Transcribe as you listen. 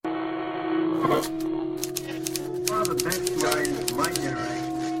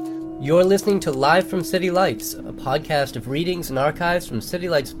You're listening to Live from City Lights, a podcast of readings and archives from City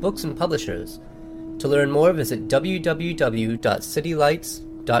Lights books and publishers. To learn more, visit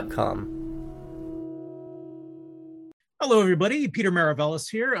www.citylights.com. Hello, everybody. Peter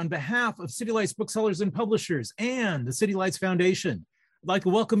Maravellis here on behalf of City Lights Booksellers and Publishers and the City Lights Foundation. I'd like to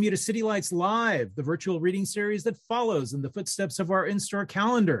welcome you to City Lights Live, the virtual reading series that follows in the footsteps of our in-store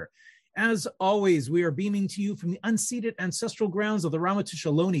calendar. As always, we are beaming to you from the unceded ancestral grounds of the Ramaytush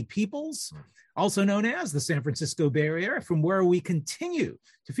Ohlone peoples, also known as the San Francisco Bay Area, from where we continue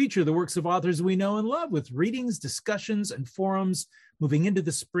to feature the works of authors we know and love with readings, discussions, and forums moving into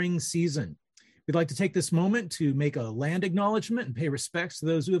the spring season. We'd like to take this moment to make a land acknowledgement and pay respects to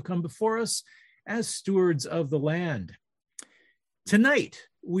those who have come before us as stewards of the land. Tonight,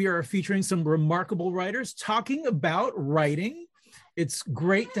 we are featuring some remarkable writers talking about writing. It's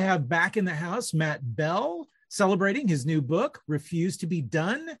great to have back in the house Matt Bell, celebrating his new book, Refuse to Be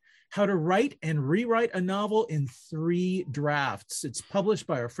Done, How to Write and Rewrite a Novel in 3 Drafts. It's published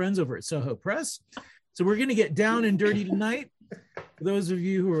by our friends over at Soho Press. So we're going to get down and dirty tonight. For those of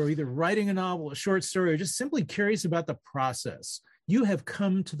you who are either writing a novel, a short story, or just simply curious about the process, you have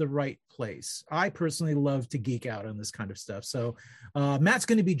come to the right place. I personally love to geek out on this kind of stuff. So Matt's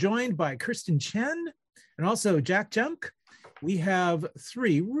going to be joined by Kirsten Chen and also Jack Jump. We have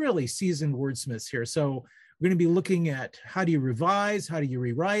 3 really seasoned wordsmiths here. So we're going to be looking at how do you revise, how do you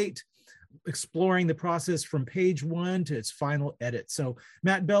rewrite, exploring the process from page 1 to its final edit. So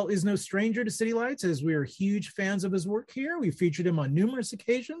Matt Bell is no stranger to City Lights, as we are huge fans of his work here. We've featured him on numerous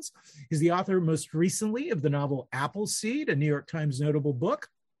occasions. He's the author most recently of the novel Appleseed, a New York Times notable book,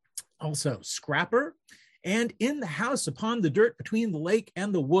 also Scrapper, and In the House Upon the Dirt Between the Lake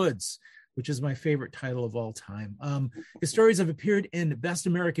and the Woods, which is my favorite title of all time. His stories have appeared in Best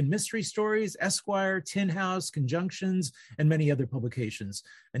American Mystery Stories, Esquire, Tin House, Conjunctions, and many other publications.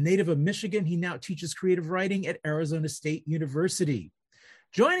 A native of Michigan, he now teaches creative writing at Arizona State University.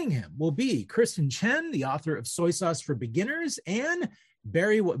 Joining him will be Kirsten Chen, the author of Soy Sauce for Beginners and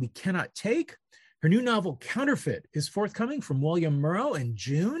Bury What We Cannot Take. Her new novel, Counterfeit, is forthcoming from William Murrow in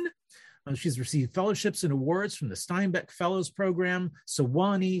June. She's received fellowships and awards from the Steinbeck Fellows Program,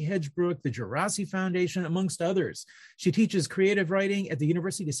 Sewanee, Hedgebrook, the Gerasi Foundation, amongst others. She teaches creative writing at the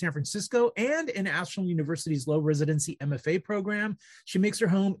University of San Francisco and in Ashland University's low residency MFA program. She makes her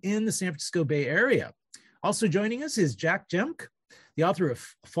home in the San Francisco Bay Area. Also joining us is Jack Jemk, the author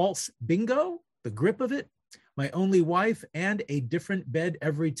of False Bingo, The Grip of It, My Only Wife, and A Different Bed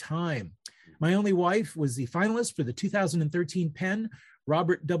Every Time. My Only Wife was the finalist for the 2013 Penn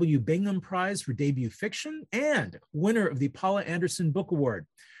Robert W. Bingham Prize for Debut Fiction and winner of the Paula Anderson Book Award.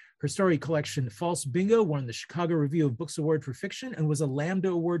 Her story collection, False Bingo, won the Chicago Review of Books Award for Fiction and was a Lambda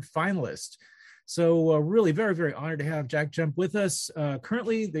Award finalist. So really very, very honored to have Jack Jump with us.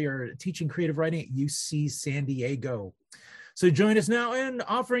 Currently, they are teaching creative writing at UC San Diego. So join us now in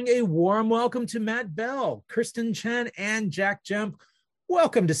offering a warm welcome to Matt Bell, Kirsten Chen, and Jack Jump.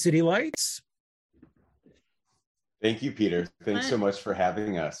 Welcome to City Lights. Thank you, Peter. Thanks so much for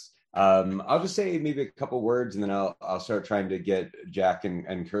having us. I'll just say maybe a couple words, and then I'll start trying to get Jack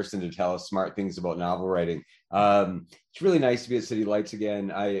and Kirsten to tell us smart things about novel writing. It's really nice to be at City Lights again.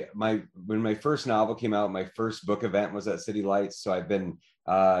 When my first novel came out, my first book event was at City Lights. So I've been,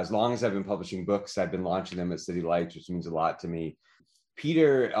 as long as I've been publishing books, I've been launching them at City Lights, which means a lot to me.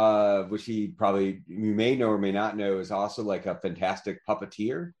 Peter, which you may know or may not know, is also like a fantastic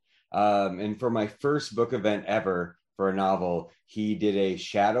puppeteer. And for my first book event ever for a novel, he did a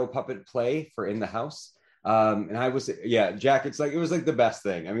shadow puppet play for In the House. And I was, Jack, it was like the best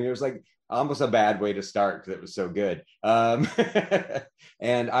thing. I mean, it was like almost a bad way to start because it was so good.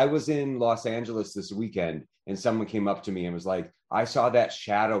 And I was in Los Angeles this weekend and someone came up to me and was like, I saw that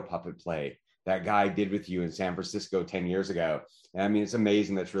shadow puppet play that guy did with you in San Francisco 10 years ago. And I mean, it's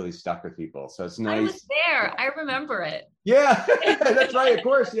amazing that's really stuck with people. So it's nice. I was there. I remember it. Yeah, that's right. Of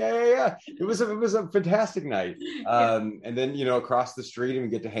course. Yeah. It was a fantastic night. And then, across the street and we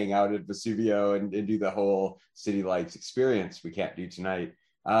get to hang out at Vesuvio and do the whole City Lights experience we can't do tonight.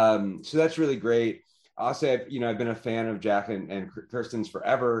 So that's really great. Also, I've been a fan of Jack and Kirsten's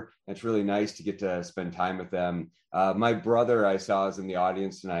forever. It's really nice to get to spend time with them. My brother I saw is in the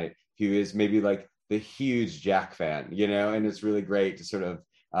audience tonight. He is maybe like the huge Jack fan, and it's really great to sort of,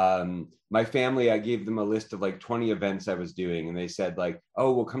 my family, I gave them a list of like 20 events I was doing and they said like,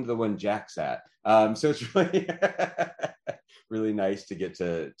 oh, we'll come to the one Jack's at. So it's really, really nice to get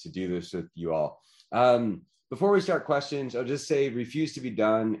to do this with you all. Before we start questions, I'll just say Refuse to Be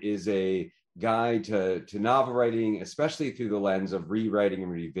Done is a guide to novel writing, especially through the lens of rewriting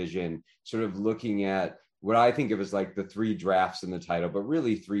and revision, sort of looking at what I think of as like the 3 drafts in the title, but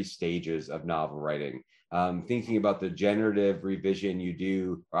really 3 stages of novel writing. Thinking about the generative revision you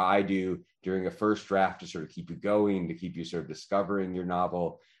do, or I do, during a first draft to sort of keep you going, to keep you sort of discovering your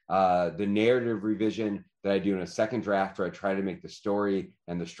novel. The narrative revision that I do in a second draft, where I try to make the story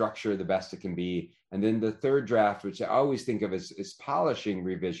and the structure the best it can be. And then the third draft, which I always think of as polishing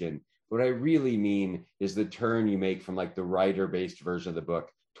revision. What I really mean is the turn you make from like the writer-based version of the book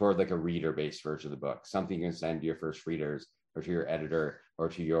toward like a reader-based version of the book, something you can send to your first readers or to your editor or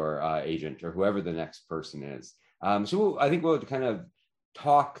to your agent or whoever the next person is. So I think we'll kind of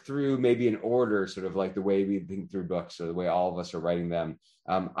talk through maybe in order, sort of like the way we think through books or the way all of us are writing them.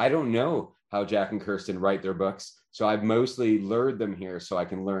 I don't know how Jack and Kirsten write their books, so I've mostly lured them here so I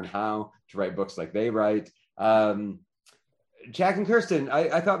can learn how to write books like they write. Jack and Kirsten,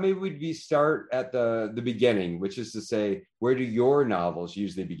 I thought maybe we'd start at the beginning, which is to say, where do your novels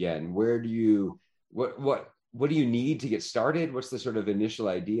usually begin? Where do you, what do you need to get started? What's the sort of initial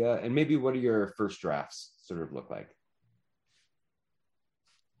idea? And maybe what do your first drafts sort of look like?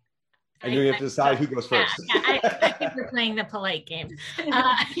 And you have to decide who goes first. I think we're playing the polite game.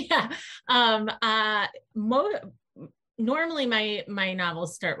 Normally my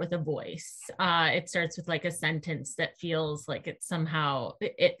novels start with a voice. It starts with like a sentence that feels like it somehow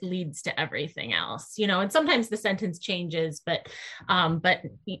it leads to everything else, and sometimes the sentence changes, but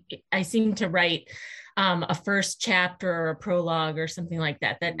I seem to write a first chapter or a prologue or something like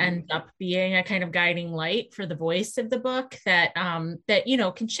that ends up being a kind of guiding light for the voice of the book that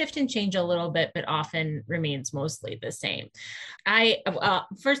can shift and change a little bit, but often remains mostly the same.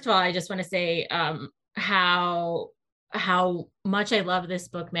 First of all, I just want to say how much I love this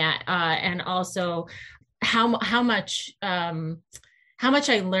book, Matt, and also how much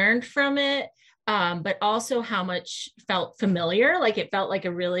I learned from it, but also how much felt familiar. Like it felt like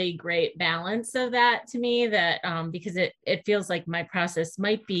a really great balance of that to me, that because it feels like my process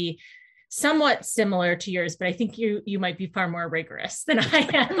might be somewhat similar to yours, but I think you might be far more rigorous than I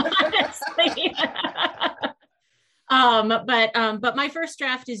am, honestly. But my first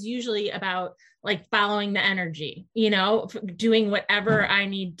draft is usually about like following the energy, doing whatever I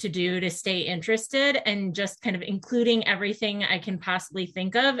need to do to stay interested and just kind of including everything I can possibly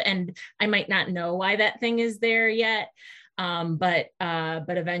think of. And I might not know why that thing is there yet. But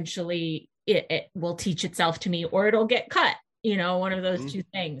eventually it will teach itself to me, or it'll get cut, one of those two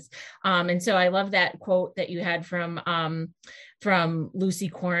things. And so I love that quote that you had from Lucy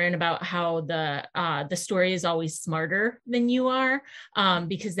Corrin about how the story is always smarter than you are,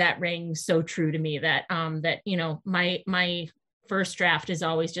 because that rings so true to me, that my first draft is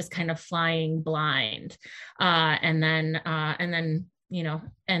always just kind of flying blind, and then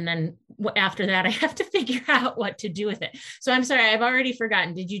after that I have to figure out what to do with it. So I'm sorry, I've already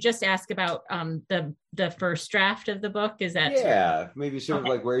forgotten. Did you just ask about the first draft of the book? Is that maybe sort of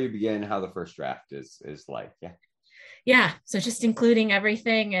like where you begin, how the first draft is like? Yeah. So just including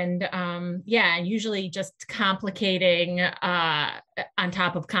everything and usually just complicating on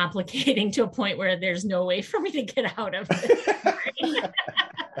top of complicating to a point where there's no way for me to get out of it.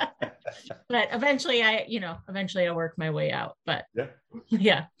 But eventually I work my way out, but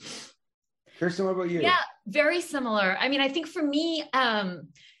yeah. Kirsten, what about you? Yeah, very similar. I mean, I think for me, and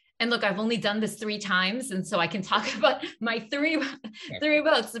look, I've only done this 3 times, and so I can talk about my three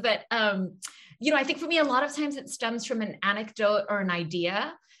books, but I think for me, a lot of times it stems from an anecdote or an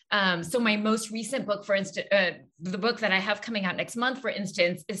idea. So my most recent book, for instance, the book that I have coming out next month, for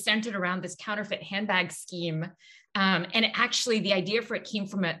instance, is centered around this counterfeit handbag scheme. And the idea for it came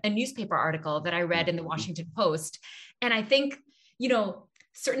from a newspaper article that I read in the Washington Post. And I think,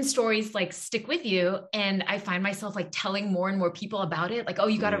 certain stories like stick with you. And I find myself like telling more and more people about it. Like, oh,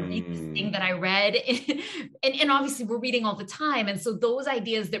 you got to read this thing that I read. and obviously we're reading all the time. And so those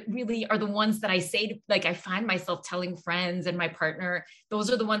ideas that really are the ones that I say, like, I find myself telling friends and my partner, those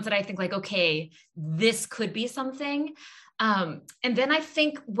are the ones that I think like, okay, this could be something. And then I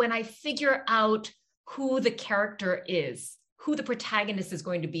think when I figure out who the character is, who the protagonist is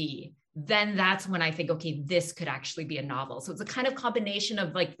going to be, then that's when I think, okay, this could actually be a novel. So it's a kind of combination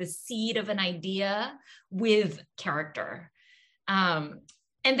of like the seed of an idea with character.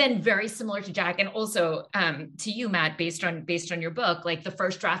 And then very similar to Jack and also to you, Matt, based on your book, like the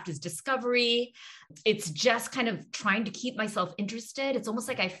first draft is discovery. It's just kind of trying to keep myself interested. It's almost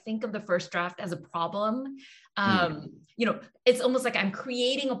like I think of the first draft as a problem. It's almost like I'm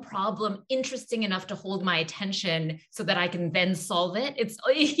creating a problem interesting enough to hold my attention so that I can then solve it. It's,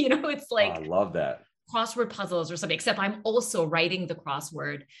 it's like, I love that. Crossword puzzles or something, except I'm also writing the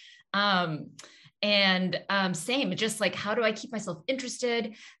crossword. Same, just like, how do I keep myself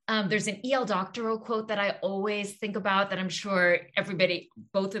interested? There's an E.L. Doctorow quote that I always think about that I'm sure everybody,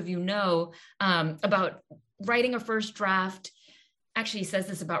 both of you know, about writing a first draft. Actually, he says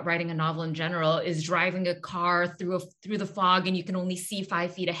this about writing a novel in general, is driving a car through the fog and you can only see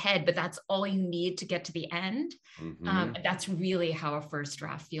 5 feet ahead, but that's all you need to get to the end. And that's really how a first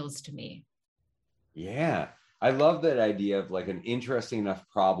draft feels to me. Yeah. I love that idea of like an interesting enough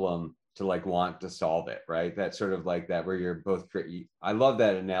problem to like want to solve it, right? That sort of like that where you're both, I love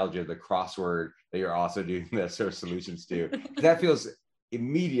that analogy of the crossword that you're also doing that sort of solutions to. That feels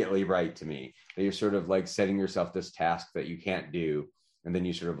immediately right to me, that you're sort of like setting yourself this task that you can't do, and then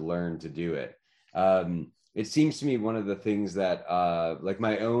you sort of learn to do it. It seems to me one of the things that like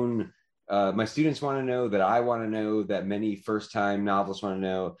my students want to know, that I want to know, that many first-time novelists want to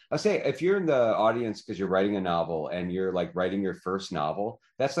know. I'll say, if you're in the audience because you're writing a novel and you're like writing your first novel,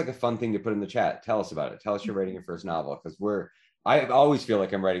 that's like a fun thing to put in the chat. Tell us about it. Tell us you're writing your first novel, because I always feel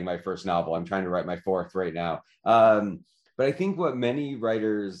like I'm writing my first novel. I'm trying to write my fourth right now. But I think what many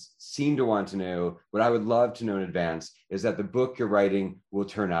writers seem to want to know, what I would love to know in advance, is that the book you're writing will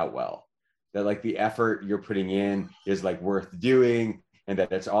turn out well. That like the effort you're putting in is like worth doing, and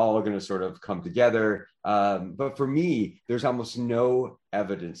that it's all going to sort of come together. But for me, there's almost no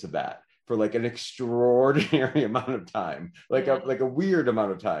evidence of that for like an extraordinary amount of time, like a weird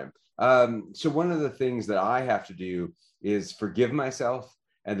amount of time. So one of the things that I have to do is forgive myself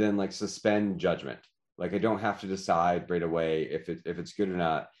and then like suspend judgment. Like I don't have to decide right away if it's good or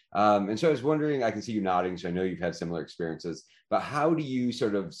not. And so I was wondering, I can see you nodding, so I know you've had similar experiences, but how do you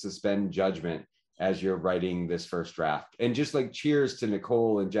sort of suspend judgment as you're writing this first draft? And just like cheers to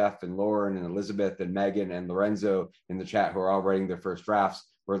Nicole and Jeff and Lauren and Elizabeth and Megan and Lorenzo in the chat who are all writing their first drafts.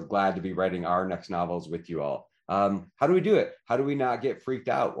 We're glad to be writing our next novels with you all. How do we do it? How do we not get freaked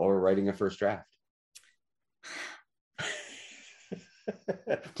out while we're writing a first draft?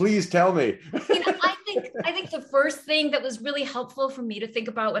 Please tell me. I think the first thing that was really helpful for me to think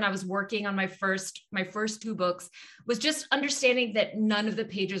about when I was working on my first 2 books was just understanding that none of the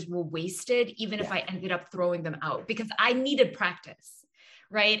pages were wasted, even if I ended up throwing them out, because I needed practice,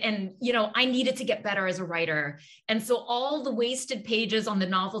 right? And, I needed to get better as a writer. And so all the wasted pages on the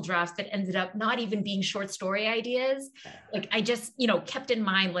novel draft that ended up not even being short story ideas, like I just, kept in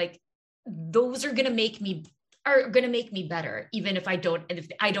mind, like, those are going to make me better, even if I don't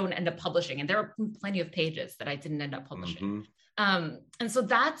end up publishing. And there are plenty of pages that I didn't end up publishing. And so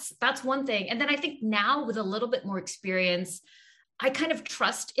that's one thing. And then I think now, with a little bit more experience, I kind of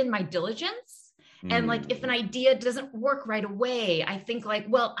trust in my diligence. And like, if an idea doesn't work right away, I think like,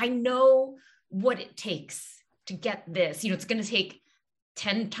 well, I know what it takes to get this, it's going to take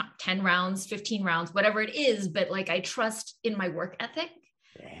 10 rounds, 15 rounds, whatever it is. But like, I trust in my work ethic.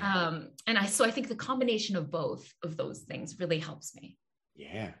 So I think the combination of both of those things really helps me.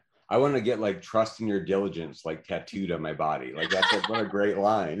 Yeah. I want to get like trust in your diligence, like tattooed on my body. Like that's like, what a great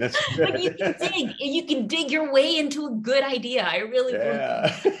line. That's like you can dig your way into a good idea. I really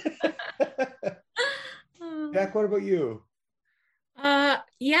believe. Jack, what about you?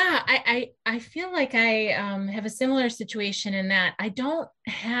 I feel like I have a similar situation in that I don't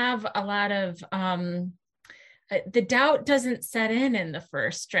have a lot of the doubt doesn't set in the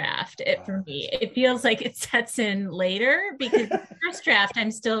first draft. For me, it feels like it sets in later, because the first draft,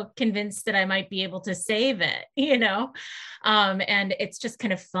 I'm still convinced that I might be able to save it, and it's just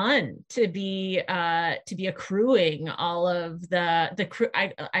kind of fun to be accruing all of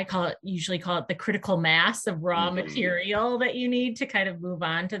I usually call it the critical mass of raw material that you need to kind of move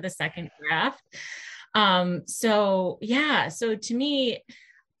on to the second draft. So to me,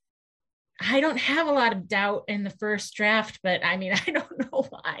 I don't have a lot of doubt in the first draft, but I mean, I don't know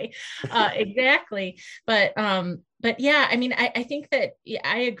why exactly. But yeah, I mean, I think that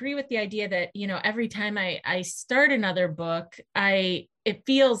I agree with the idea that, every time I start another book, it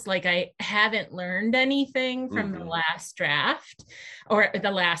feels like I haven't learned anything from the last draft, or the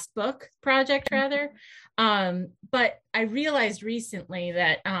last book project rather. But I realized recently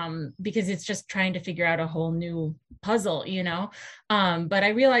that, because it's just trying to figure out a whole new puzzle, but I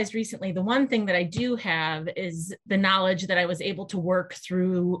realized recently the one thing that I do have is the knowledge that I was able to work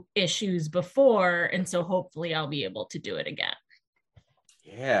through issues before. And so hopefully I'll be able to do it again.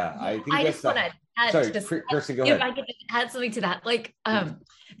 Yeah. I just want to add, Kirsten, go ahead. If I could add something to that, like, I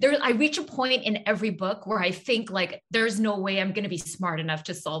reach a point in every book where I think like, there's no way I'm going to be smart enough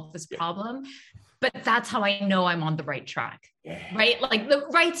to solve this problem. But that's how I know I'm on the right track, right? Like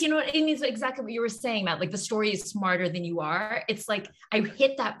it means exactly what you were saying, Matt, like the story is smarter than you are. It's like, I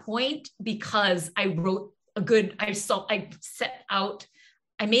hit that point because I wrote I set out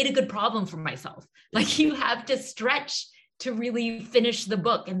I made a good problem for myself. Like you have to stretch to really finish the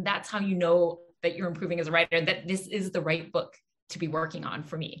book. And that's how you know that you're improving as a writer, that this is the right book to be working on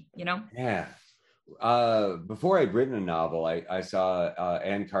for me, you know? Yeah. Before I'd written a novel, I saw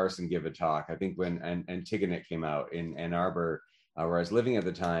Anne Carson give a talk, I think when Antigone came out in Ann Arbor, where I was living at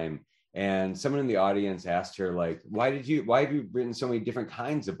the time. And someone in the audience asked her, like, why have you written so many different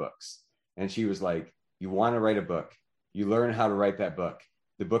kinds of books? And she was like, you want to write a book, you learn how to write that book,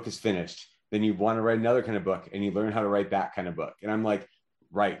 the book is finished, then you want to write another kind of book and you learn how to write that kind of book. And I'm like,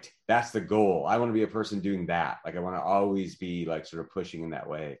 right, that's the goal. I want to be a person doing that. Like, I want to always be like sort of pushing in that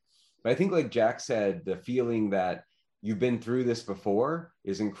way. But I think, like Jack said, the feeling that you've been through this before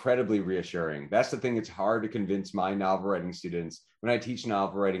is incredibly reassuring. That's the thing. It's hard to convince my novel writing students. When I teach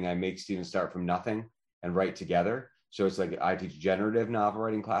novel writing, I make students start from nothing and write together. So it's like I teach generative novel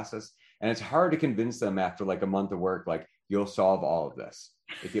writing classes. And it's hard to convince them after like a month of work, like, you'll solve all of this.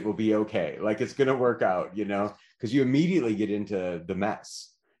 Like, it will be okay. Like, it's going to work out, you know, because you immediately get into the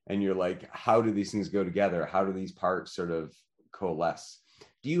mess and you're like, how do these things go together? How do these parts sort of coalesce?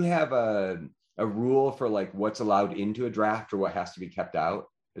 Do you have a rule for like what's allowed into a draft or what has to be kept out?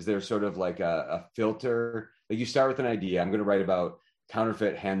 Is there sort of like a filter? Like, you start with an idea, I'm going to write about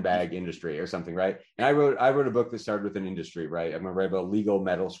counterfeit handbag industry or something, right? And I wrote a book that started with an industry, right? I'm going to write about legal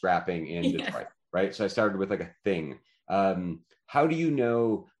metal scrapping in Detroit, right? So I started with like a thing. How do you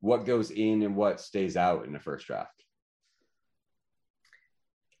know what goes in and what stays out in the first draft?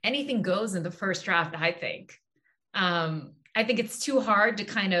 Anything goes in the first draft, I think. I think it's too hard to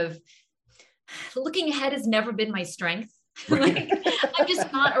kind of, looking ahead has never been my strength. Like, I'm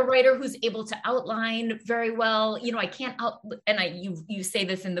just not a writer who's able to outline very well. You know, I can't you say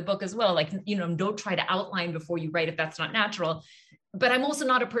this in the book as well, like, you know, don't try to outline before you write if that's not natural. But I'm also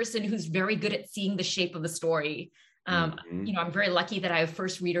not a person who's very good at seeing the shape of the story. You know, I'm very lucky that I have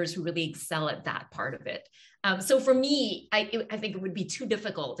first readers who really excel at that part of it. So for me, I think it would be too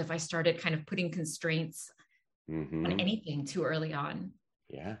difficult if I started kind of putting constraints on anything too early on.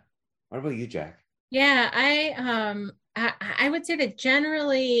 Yeah. What about you, Jack? Yeah, I would say that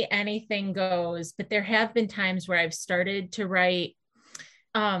generally anything goes, but there have been times where I've started to write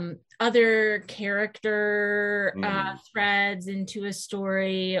other character threads into a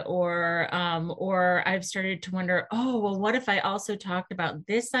story, or I've started to wonder, oh, well, what if I also talked about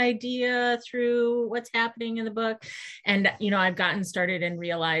this idea through what's happening in the book? And, you know, I've gotten started and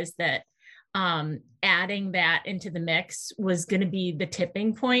realized that adding that into the mix was going to be the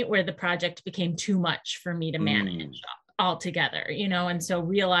tipping point where the project became too much for me to manage altogether, you know? And so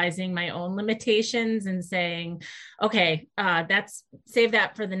realizing my own limitations and saying, okay, save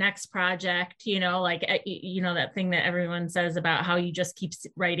that for the next project, you know, like, you know, that thing that everyone says about how you just keep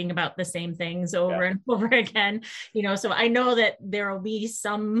writing about the same things over and over again, you know? So I know that there will be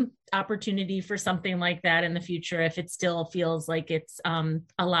some opportunity for something like that in the future if it still feels like it's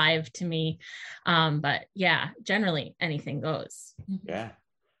alive to me. But yeah, generally anything goes. Yeah.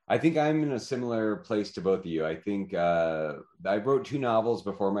 I think I'm in a similar place to both of you. I think I wrote 2 novels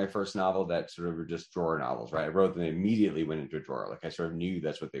before my first novel that sort of were just drawer novels, right? I wrote them, immediately went into a drawer. Like, I sort of knew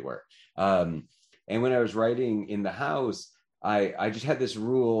that's what they were. And when I was writing in the house, I just had this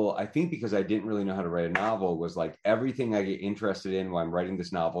rule, I think because I didn't really know how to write a novel, was like, everything I get interested in while I'm writing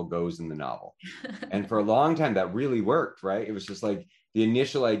this novel goes in the novel. And for a long time, that really worked, right? It was just like the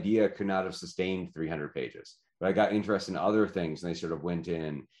initial idea could not have sustained 300 pages, but I got interested in other things and they sort of went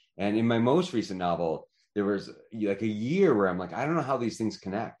in. And in my most recent novel, there was like a year where I'm like, I don't know how these things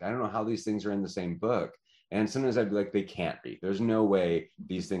connect. I don't know how these things are in the same book. And sometimes I'd be like, they can't be. There's no way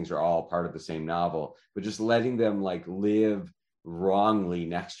these things are all part of the same novel. But just letting them like live wrongly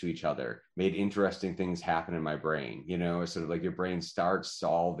next to each other made interesting things happen in my brain. You know, it's sort of like your brain starts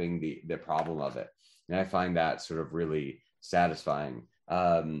solving the problem of it. And I find that sort of really satisfying.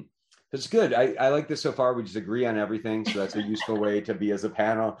 It's good. I like this so far. We just agree on everything. So that's a useful way to be as a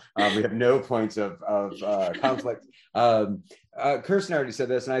panel. We have no points of conflict. Kirsten already said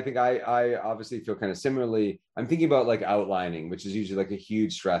this, and I think I obviously feel kind of similarly. I'm thinking about like outlining, which is usually like a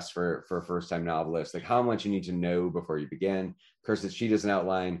huge stress for a first-time novelist, like how much you need to know before you begin. Kirsten, she doesn't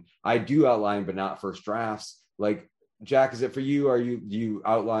outline. I do outline, but not first drafts. Like, Jack, is it for you? Do you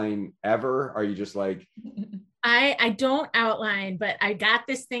outline ever? Are you just like... I don't outline, but I got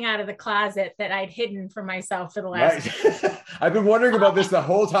this thing out of the closet that I'd hidden for myself for the last. Right. I've been wondering about this the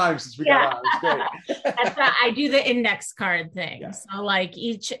whole time since we got on. It's great. I do the index card thing. Yeah. So like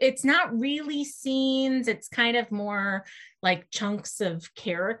it's not really scenes. It's kind of more like chunks of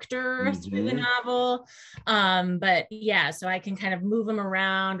character through the Mhm. novel. But yeah, so I can kind of move them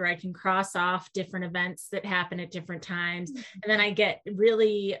around, or I can cross off different events that happen at different times. And then I get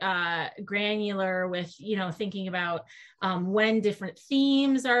really granular with, you know, thinking about when different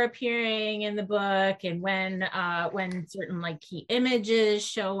themes are appearing in the book, and when certain like key images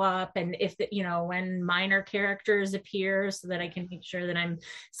show up, and if the, you know, when minor characters appear, so that I can make sure that I'm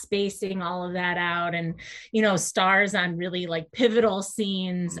spacing all of that out, and, you know, stars on really like pivotal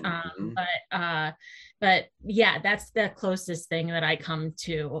scenes. Mhm. But yeah, that's the closest thing that I come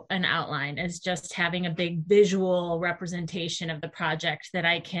to an outline, is just having a big visual representation of the project that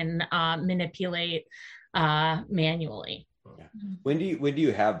I can manipulate manually. Yeah. When do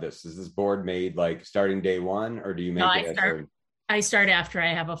you have this? Is this board made like starting day one, or do you make I start after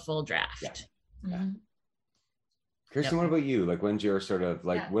I have a full draft. Yeah. Mm-hmm. Kirsten, what about you? Like, when's your sort of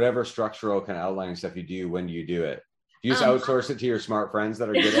like whatever structural kind of outlining stuff you do, when do you do it? Do you just outsource it to your smart friends that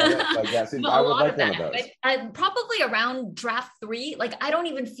are good at it? Like, yes, I would like one of those. Probably around draft 3. Like, I don't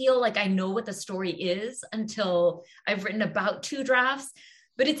even feel like I know what the story is until I've written about 2 drafts.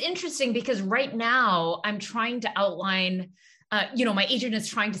 But it's interesting because right now I'm trying to outline, you know, my agent is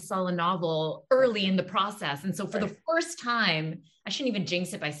trying to sell a novel early in the process. And so for the first time, I shouldn't even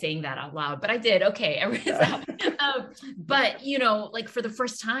jinx it by saying that out loud, but I did. Okay. But, you know, like for the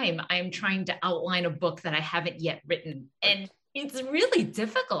first time, I'm trying to outline a book that I haven't yet written. And it's really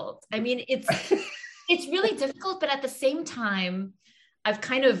difficult. I mean, it's really difficult, but at the same time, I've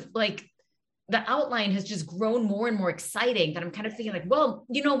kind of like, the outline has just grown more and more exciting, that I'm kind of thinking like, well,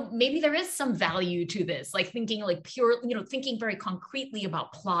 you know, maybe there is some value to this, like thinking like pure, you know, thinking very concretely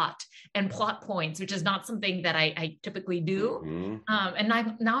about plot and plot points, which is not something that I typically do. Mm-hmm.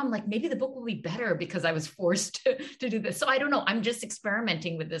 And now I'm like, maybe the book will be better because I was forced to do this. So I don't know. I'm just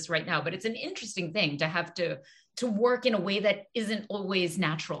experimenting with this right now, but it's an interesting thing to have to work in a way that isn't always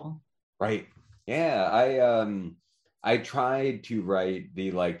natural. Right. Yeah. I tried to write the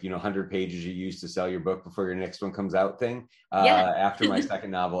 100 pages you use to sell your book before your next one comes out thing after my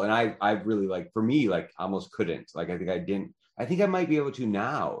second novel. And I really for me, almost couldn't. I think I might be able to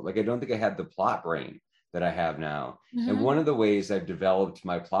now. I don't think I had the plot brain that I have now. Mm-hmm. And one of the ways I've developed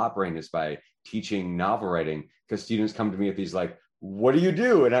my plot brain is by teaching novel writing, because students come to me with these what do you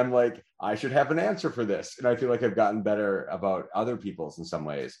do? And I'm like, I should have an answer for this. And I feel like I've gotten better about other people's in some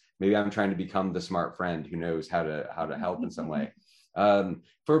ways. Maybe I'm trying to become the smart friend who knows how to help in some way.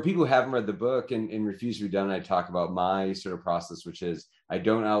 For people who haven't read the book and Refuse to Be Done, I talk about my sort of process, which is I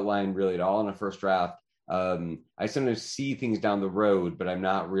don't outline really at all in a first draft. I sometimes see things down the road, but I'm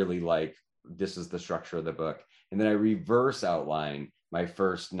not really this is the structure of the book. And then I reverse outline my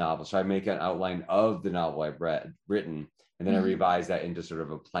first novel. So I make an outline of the novel I've written. And then I revise that into sort of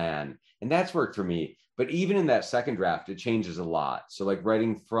a plan. And that's worked for me. But even in that second draft, it changes a lot. So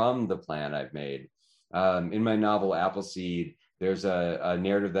writing from the plan I've made. In my novel, Appleseed, there's a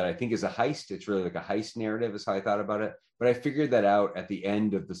narrative that I think is a heist. It's really a heist narrative is how I thought about it. But I figured that out at the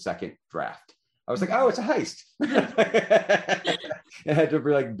end of the second draft. I was like, oh, it's a heist. I had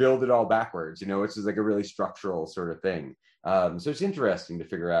to build it all backwards, which is a really structural sort of thing. So it's interesting to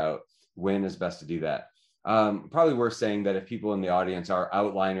figure out when is best to do that. Probably worth saying that if people in the audience are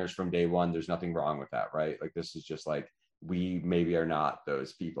outliners from day one, there's nothing wrong with that, right? This is just we maybe are not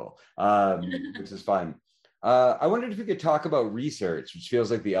those people, which is fun. I wondered if we could talk about research, which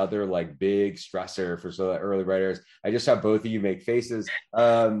feels like the other big stressor for early writers. I just saw both of you make faces.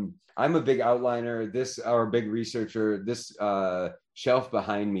 I'm a big outliner. Our big researcher. This shelf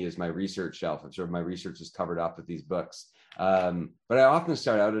behind me is my research shelf. And sort of my research is covered up with these books. But I often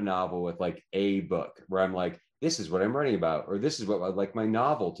start out a novel with a book where I'm this is what I'm writing about, or this is what I'd like my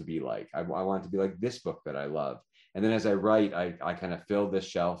novel to be like. I want it to be like this book that I love. And then as I write, I kind of fill this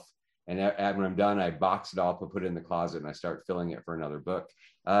shelf. And when I'm done, I box it all up and put it in the closet, and I start filling it for another book.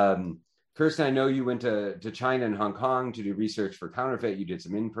 Kirsten, I know you went to China and Hong Kong to do research for Counterfeit. You did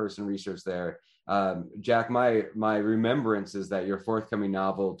some in-person research there. Jack, my remembrance is that your forthcoming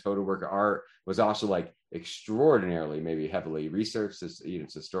novel, Total Work of Art, was also extraordinarily, maybe heavily researched. It's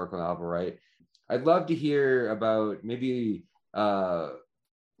a historical novel, right? I'd love to hear about maybe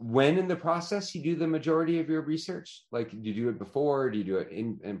when in the process you do the majority of your research. Do you do it before? Do you do it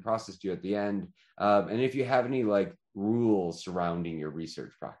in process? Do you at the end? And if you have any rules surrounding your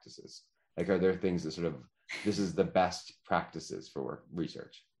research practices, are there things that sort of, this is the best practices for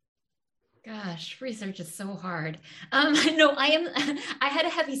research? Gosh, research is so hard. No, I had a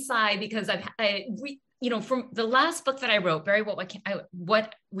heavy sigh because from the last book that I wrote,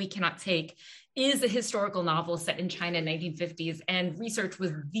 What We Cannot Take, is a historical novel set in China in 1950s, and research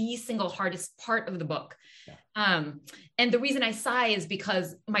was the single hardest part of the book. Yeah. And the reason I sigh is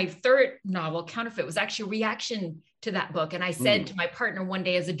because my third novel, Counterfeit, was actually a reaction to that book. And I said to my partner one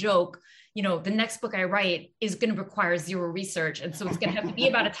day as a joke, you know, the next book I write is going to require zero research. And so it's going to have to be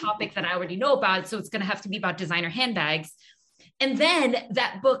about a topic that I already know about. So it's going to have to be about designer handbags. And then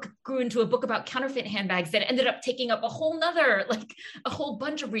that book grew into a book about counterfeit handbags that ended up taking up a whole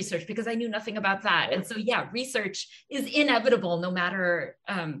bunch of research because I knew nothing about that. And so, yeah, research is inevitable no matter,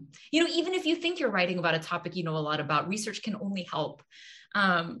 even if you think you're writing about a topic you know a lot about, research can only help.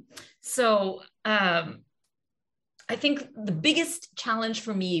 I think the biggest challenge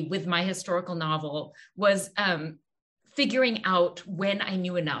for me with my historical novel was figuring out when I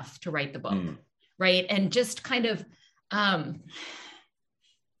knew enough to write the book, right? And just kind of, and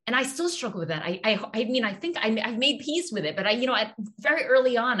I still struggle with that. I mean, I think I've made peace with it, but very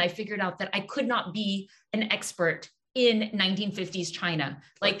early on, I figured out that I could not be an expert in 1950s China.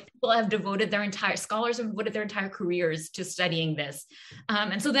 Like scholars have devoted their entire careers to studying this.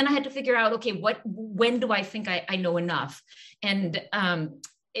 And so then I had to figure out, okay, when do I think I know enough? And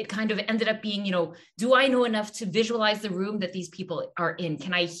it kind of ended up being, do I know enough to visualize the room that these people are in?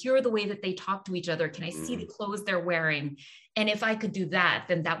 Can I hear the way that they talk to each other? Can I see the clothes they're wearing? And if I could do that,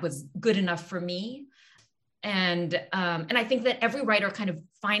 then that was good enough for me. And I think that every writer kind of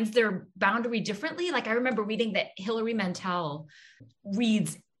finds their boundary differently. Like I remember reading that Hilary Mantel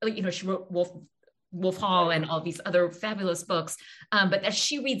reads, she wrote Wolf Hall and all these other fabulous books, but that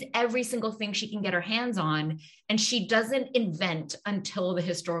she reads every single thing she can get her hands on, and she doesn't invent until the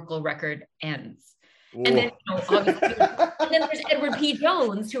historical record ends. Ooh. And then, obviously, and then there's Edward P.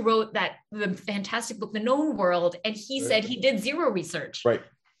 Jones, who wrote the fantastic book, The Known World, and he said he did zero research. Right.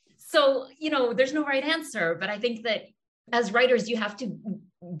 So, there's no right answer, but I think that as writers, you have to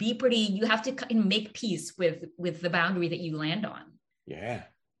make peace with the boundary that you land on. Yeah,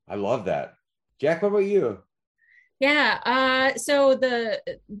 I love that. Jack, what about you? Yeah. So the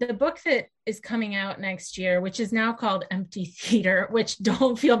book that is coming out next year, which is now called Empty Theater, which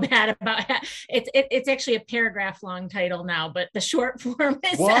don't feel bad about it. It's actually a paragraph long title now, but the short form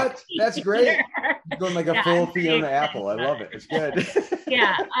is what? That's great. You're going like a full Fiona Apple. I love it. It's good.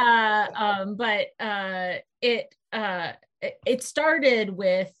 Yeah. It started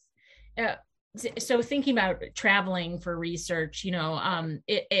with. So thinking about traveling for research,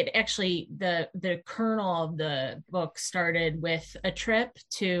 it actually, the kernel of the book started with a trip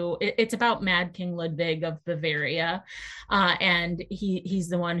it's about Mad King Ludwig of Bavaria. And he's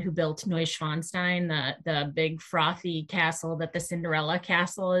the one who built Neuschwanstein, the big frothy castle that the Cinderella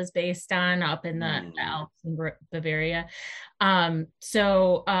castle is based on up in the Alps in Bavaria.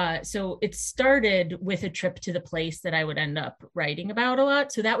 So it started with a trip to the place that I would end up writing about a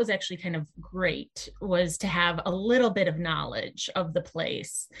lot. So that was actually kind of great, was to have a little bit of knowledge of the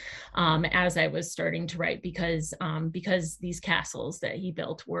place as I was starting to write, because these castles that he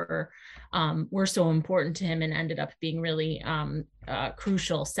built were so important to him and ended up being really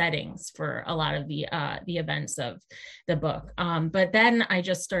crucial settings for a lot of the events of the book. But then I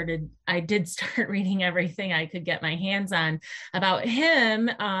did start reading everything I could get my hands on about him,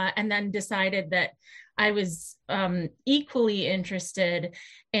 and then decided that I was equally interested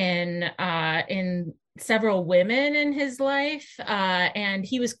in several women in his life, and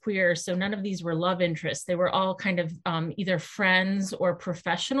he was queer, so none of these were love interests. They were all kind of either friends or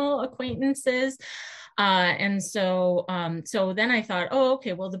professional acquaintances. And so then I thought, oh,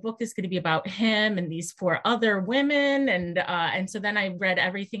 okay, well, the book is going to be about him and these 4 other women. And so then I read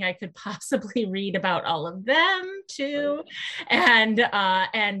everything I could possibly read about all of them too. And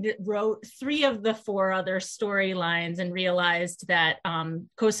wrote 3 of the 4 other storylines, and realized that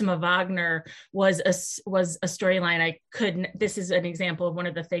Cosima Wagner was a storyline this is an example of one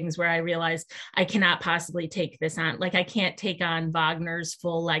of the things where I realized I cannot possibly take this on. Like, I can't take on Wagner's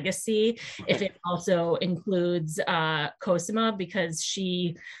full legacy if it also includes Cosima, because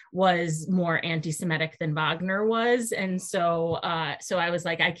she was more anti-Semitic than Wagner was. And so I was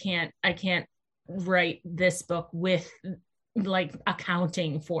like, I can't write this book with like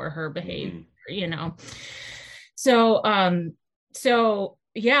accounting for her behavior, So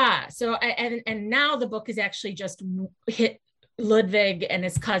yeah. And now the book is actually just hit Ludwig and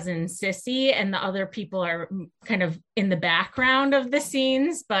his cousin Sissy, and the other people are kind of in the background of the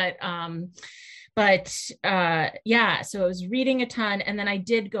scenes, but yeah, so I was reading a ton, and then I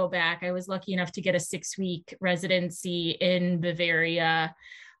did go back. I was lucky enough to get a 6-week residency in Bavaria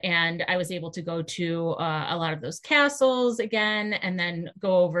And I was able to go to a lot of those castles again, and then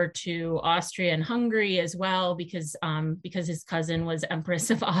go over to Austria and Hungary as well, because his cousin was Empress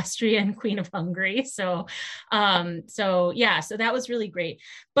of Austria and Queen of Hungary. So that was really great.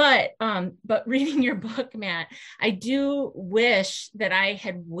 But reading your book, Matt, I do wish that I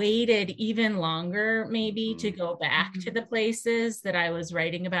had waited even longer, maybe, to go back to the places that I was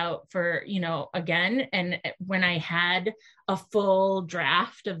writing about for, again, and when I had a full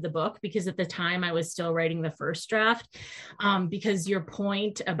draft of the book, because at the time I was still writing the first draft, because your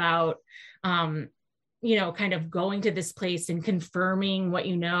point about, kind of going to this place and confirming what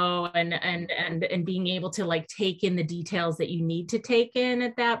you know, and being able to like take in the details that you need to take in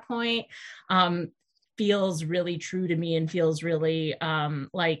at that point, feels really true to me, and feels really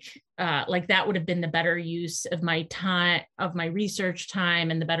like that would have been the better use of my time, of my research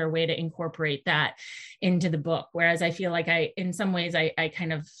time, and the better way to incorporate that into the book. Whereas I feel like in some ways I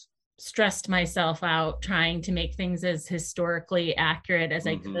kind of stressed myself out trying to make things as historically accurate as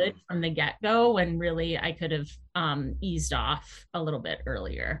I could from the get-go, when really I could have eased off a little bit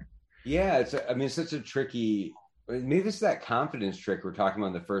earlier. Yeah, it's such a tricky, maybe it's that confidence trick we're talking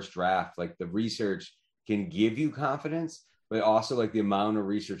about in the first draft. Like, the research can give you confidence, but also like the amount of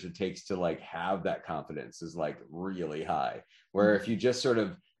research it takes to like have that confidence is like really high. Where if you just sort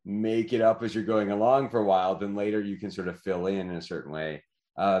of make it up as you're going along for a while, then later you can sort of fill in a certain way.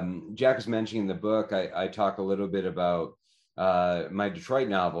 Jack was mentioning in the book, I talk a little bit about my Detroit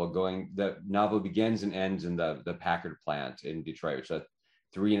novel. The novel begins and ends in the Packard plant in Detroit, which is a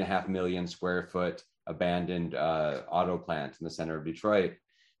 3.5 million square foot abandoned auto plant in the center of Detroit.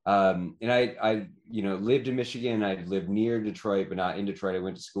 And I lived in Michigan. I lived near Detroit, but not in Detroit. I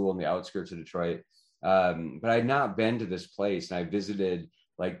went to school in the outskirts of Detroit. But I'd not been to this place, and I visited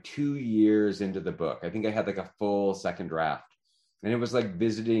like 2 years into the book. I think I had like a full second draft, and it was like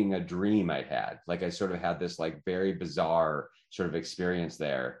visiting a dream I'd had. Like, I sort of had this like very bizarre sort of experience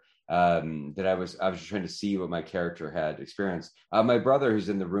there, that I was just trying to see what my character had experienced. My brother, who's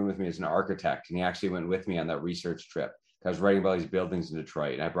in the room with me, is an architect, and he actually went with me on that research trip. I was writing about these buildings in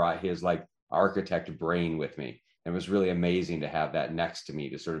Detroit, and I brought his like architect brain with me. And it was really amazing to have that next to me,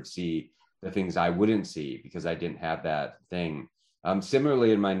 to sort of see the things I wouldn't see because I didn't have that thing.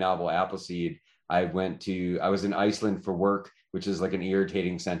 Similarly, in my novel Appleseed, I was in Iceland for work, which is like an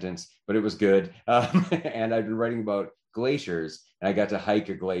irritating sentence, but it was good. And I've been writing about glaciers, and I got to hike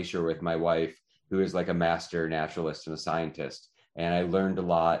a glacier with my wife, who is like a master naturalist and a scientist. And I learned a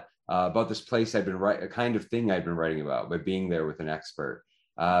lot about this place I've been writing, a kind of thing I've been writing about by being there with an expert.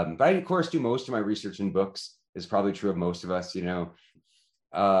 But I, of course, do most of my research in books. Is probably true of most of us,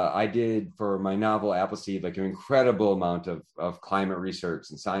 I did for my novel Appleseed like an incredible amount of climate research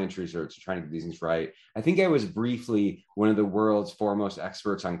and science research, trying to get these things right. I think I was briefly one of the world's foremost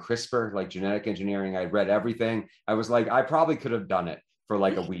experts on CRISPR, like genetic engineering. I'd read everything. I was like, I probably could have done it for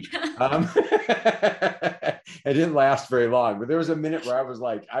like a week. It didn't last very long, but there was a minute where I was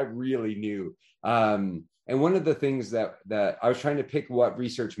like, I really knew. And one of the things that I was trying to pick what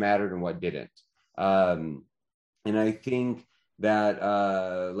research mattered and what didn't. And I think that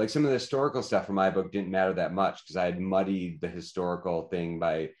like some of the historical stuff from my book didn't matter that much, because I had muddied the historical thing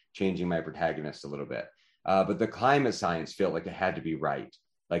by changing my protagonist a little bit. But the climate science felt like it had to be right.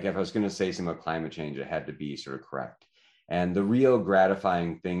 Like, if I was going to say something about climate change, it had to be sort of correct. And the real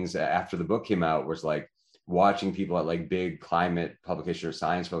gratifying things after the book came out was like watching people at like big climate publication or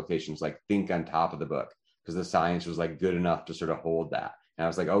science publications like think on top of the book, because the science was like good enough to sort of hold that. And I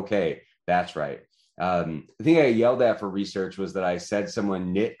was like, okay, that's right. The thing I yelled at for research was that I said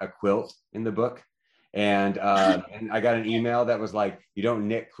someone knit a quilt in the book. And I got an email that was like, you don't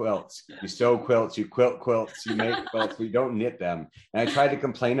knit quilts, you sew quilts, you quilt quilts, you make quilts, but you don't knit them. And I tried to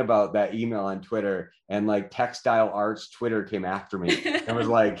complain about that email on Twitter, and like Textile Arts Twitter came after me and was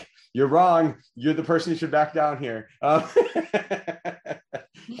like, you're wrong, you're the person who should back down here.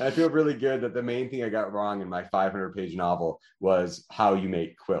 I feel really good that the main thing I got wrong in my 500-page novel was how you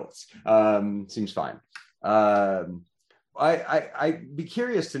make quilts. Seems fine. I'd be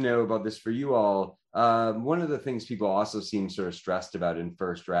curious to know about this for you all. One of the things people also seem sort of stressed about in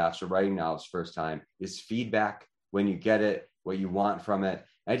first drafts or writing novels first time is feedback, when you get it, what you want from it.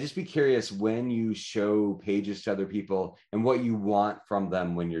 I'd just be curious when you show pages to other people and what you want from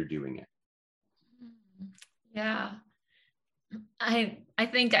them when you're doing it. Yeah. I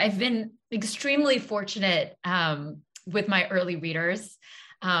think I've been extremely fortunate with my early readers.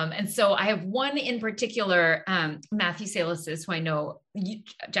 And so I have one in particular, Matthew Salas's, who I know you,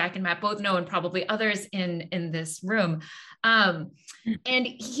 Jack and Matt both know, and probably others in this room. And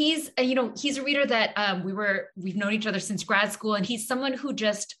he's a reader that we've known each other since grad school, and he's someone who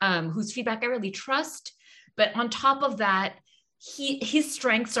just whose feedback I really trust. But on top of that, his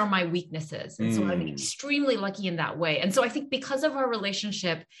strengths are my weaknesses. And so I'm extremely lucky in that way. And so I think because of our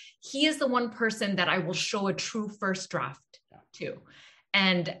relationship, he is the one person that I will show a true first draft to.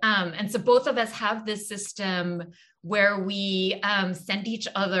 And so both of us have this system where we send each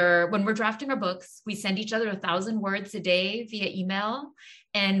other, when we're drafting our books, we send each other 1,000 words a day via email,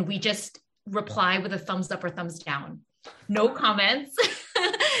 and we just reply with a thumbs up or thumbs down. No comments.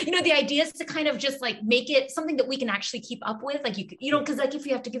 The idea is to kind of just like make it something that we can actually keep up with. Like, because like if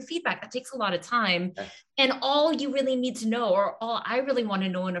you have to give feedback, that takes a lot of time. And all you really need to know, or all I really want to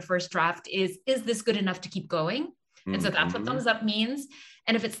know in a first draft is this good enough to keep going? And so that's what thumbs up means.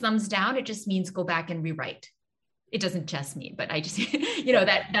 And if it's thumbs down, it just means go back and rewrite. It doesn't just mean, but I just,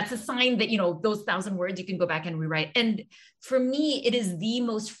 that's a sign that, those 1,000 words you can go back and rewrite. And for me, it is the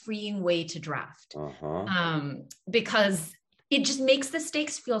most freeing way to draft because it just makes the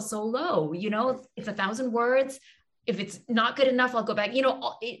stakes feel so low. If 1,000 words, if it's not good enough, I'll go back,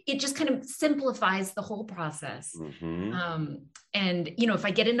 it just kind of simplifies the whole process. And, if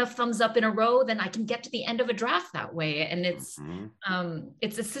I get enough thumbs up in a row, then I can get to the end of a draft that way. And it's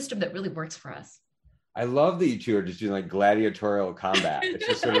a system that really works for us. I love that you two are just doing like gladiatorial combat. It's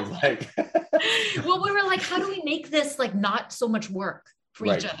just sort of like, well, we were like, how do we make this like not so much work for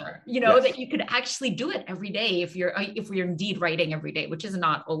each other, that you could actually do it every day if you're indeed writing every day, which is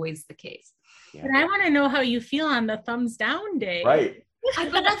not always the case. Yeah. But I want to know how you feel on the thumbs down day. Right.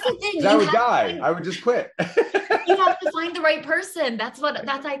 But that's the thing. I would die. I would just quit. You have to find the right person.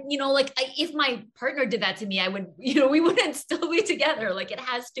 If my partner did that to me, I would, we wouldn't still be together. Like it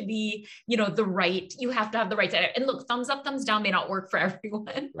has to be, you have to have the right time. And look, thumbs up, thumbs down may not work for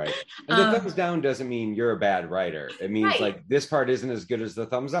everyone. Right. And the thumbs down doesn't mean you're a bad writer. It means like this part isn't as good as the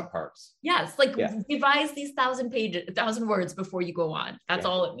thumbs up parts. Yes. Devise these 1,000 words before you go on. That's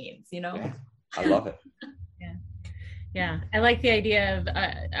all it means, Yeah. I love it. Yeah, I like the idea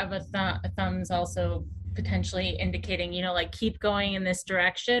of a thumbs also potentially indicating, like keep going in this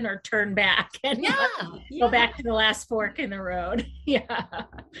direction or turn back and go back to the last fork in the road. I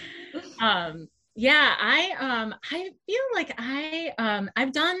feel like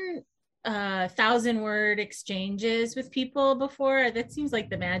I've done 1,000-word exchanges with people before. That seems like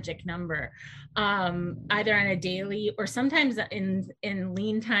the magic number, either on a daily or sometimes in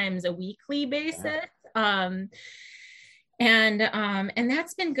lean times a weekly basis. And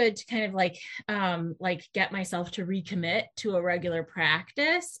that's been good to kind of like get myself to recommit to a regular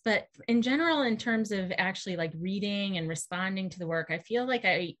practice. But in general, in terms of actually like reading and responding to the work, I feel like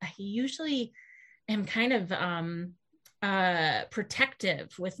I usually am kind of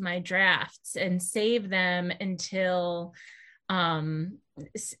protective with my drafts and save them until, I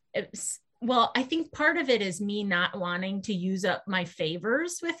think part of it is me not wanting to use up my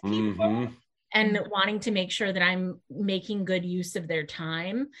favors with people. And wanting to make sure that I'm making good use of their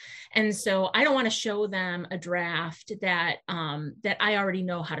time. And so I don't want to show them a draft that I already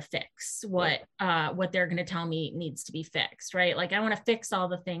know how to fix what they're going to tell me needs to be fixed, right? Like I want to fix all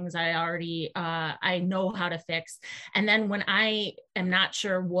the things I already, I know how to fix. And then when I am not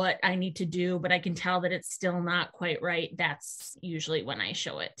sure what I need to do, but I can tell that it's still not quite right, that's usually when I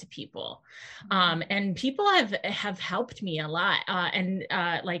show it to people. And people have helped me a lot.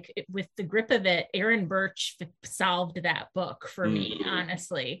 Like with the grip of it, Aaron Birch solved that book for me,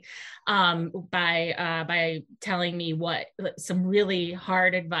 honestly, by telling me some really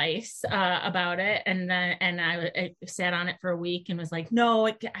hard advice about it, and I sat on it for a week and was like, no,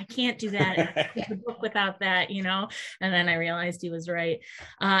 I can't do that. It's a book without that, and then I realized he was right.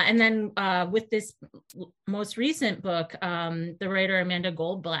 And then with this most recent book, the writer Amanda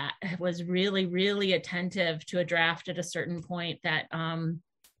Goldblatt was really, really attentive to a draft at a certain point that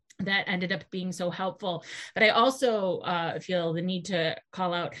ended up being so helpful. But I also feel the need to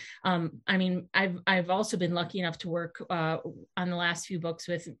call out, I've also been lucky enough to work on the last few books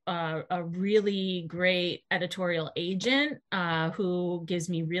with a really great editorial agent who gives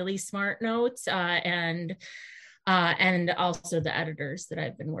me really smart notes, and also the editors that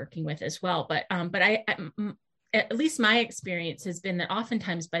I've been working with as well. But I at least my experience has been that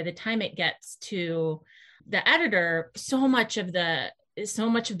oftentimes by the time it gets to the editor, so much of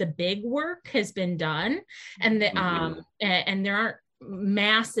the big work has been done, and and there aren't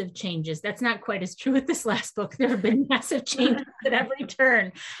massive changes. That's not quite as true with this last book. There have been massive changes at every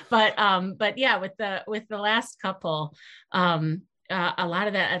turn, but yeah, with the last couple, a lot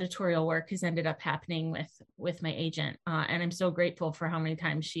of that editorial work has ended up happening with my agent. And I'm so grateful for how many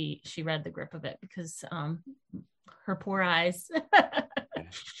times she read the grip of it, because her poor eyes.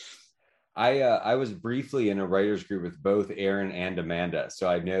 I was briefly in a writers group with both Aaron and Amanda, so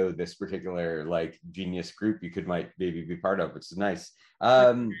I know this particular like genius group you might maybe be part of, which is nice.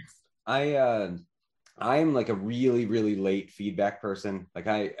 I'm like a really, really late feedback person. Like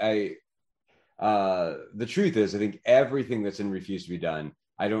the truth is, I think everything that's in Refuse to Be Done,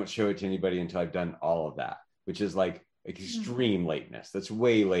 I don't show it to anybody until I've done all of that, which is like extreme lateness. That's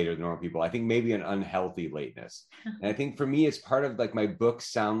way later than normal people. I think maybe an unhealthy lateness. And I think for me, it's part of like my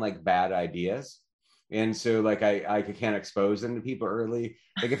books sound like bad ideas. And so like I can't expose them to people early.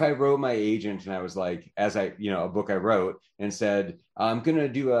 Like if I wrote my agent and I was like, a book I wrote and said, I'm going to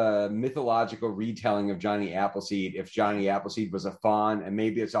do a mythological retelling of Johnny Appleseed. If Johnny Appleseed was a faun and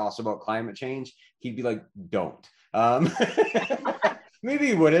maybe it's also about climate change, he'd be like, don't. Maybe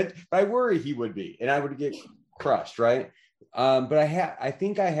he wouldn't, but I worry he would be. And I would get crushed, right? But I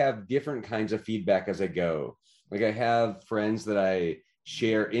think I have different kinds of feedback as I go. Like I have friends that I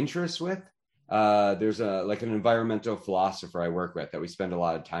share interests with. There's an environmental philosopher I work with that we spend a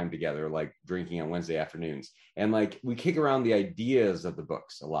lot of time together, like drinking on Wednesday afternoons. And like we kick around the ideas of the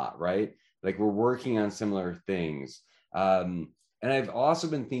books a lot, right? Like we're working on similar things. And I've also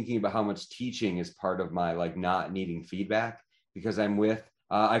been thinking about how much teaching is part of my like not needing feedback, because I'm with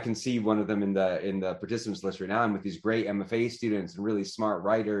I can see one of them in the participants list right now. I'm with these great MFA students and really smart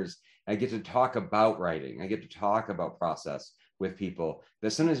writers. I get to talk about writing. I get to talk about process with people.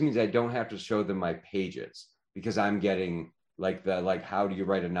 That sometimes means I don't have to show them my pages, because I'm getting like how do you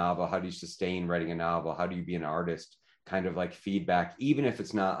write a novel? How do you sustain writing a novel? How do you be an artist? Kind of like feedback, even if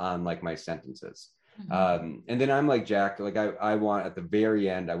it's not on like my sentences. Mm-hmm. And then I'm like Jack, like I want at the very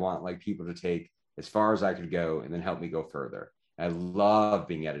end, I want like people to take as far as I could go and then help me go further. I love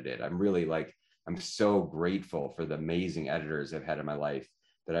being edited. I'm so grateful for the amazing editors I've had in my life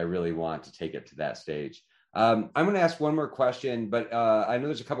that I really want to take it to that stage. I'm going to ask one more question, but I know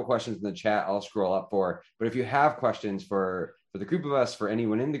there's a couple questions in the chat I'll scroll up for. But if you have questions for the group of us, for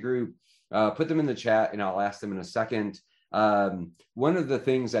anyone in the group, put them in the chat and I'll ask them in a second. One of the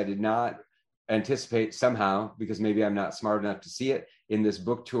things I did not anticipate somehow, because maybe I'm not smart enough to see it, in this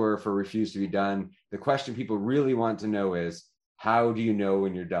book tour for Refuse to Be Done, the question people really want to know is, how do you know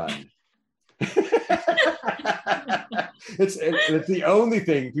when you're done? It's the only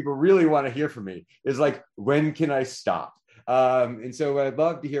thing people really want to hear from me is like, when can I stop? And so what I'd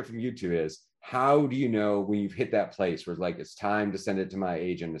love to hear from you two is, how do you know when you've hit that place where like, it's time to send it to my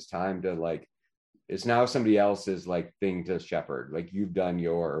agent, it's time to like, it's now somebody else's like thing to shepherd, like you've done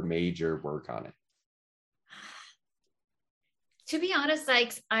your major work on it? To be honest,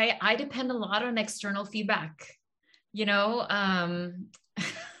 like I depend a lot on external feedback.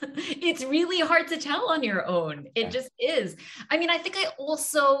 It's really hard to tell on your own. It just is. I mean, I think I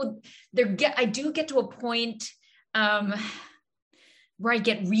also I do get to a point where I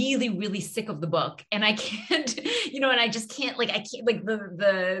get really, really sick of the book, and I can't, and I just can't, like, I can't, like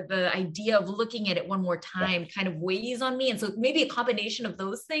the idea of looking at it one more time kind of weighs on me. And so maybe a combination of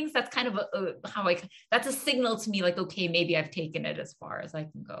those things, that's kind of that's a signal to me, like, okay, maybe I've taken it as far as I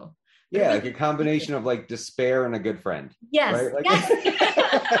can go. Yeah, like a combination of like despair and a good friend. Yes. Right? Like, yes.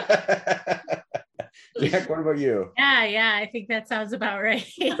 Jack, what about you? Yeah, I think that sounds about right.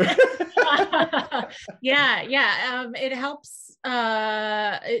 It helps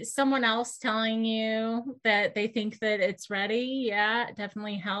someone else telling you that they think that it's ready. Yeah, it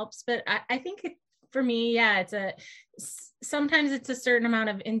definitely helps. But I think for me, sometimes it's a certain amount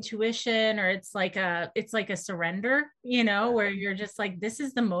of intuition, or it's like a surrender, where you're just like, this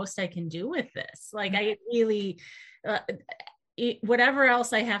is the most I can do with this. Like I really, whatever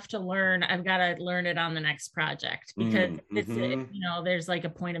else I have to learn, I've got to learn it on the next project, because there's like a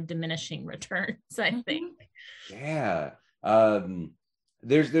point of diminishing returns, I think. Yeah.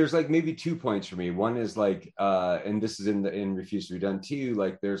 There's like maybe 2 points for me. One is like, and this is in Refuse to Be Done too.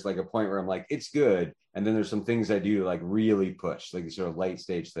 Like there's like a point where I'm like, it's good. And then there's some things I do like really push, like these sort of late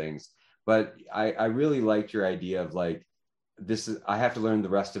stage things. But I really liked your idea of like, I have to learn the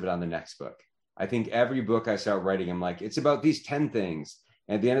rest of it on the next book. I think every book I start writing, I'm like, it's about these 10 things.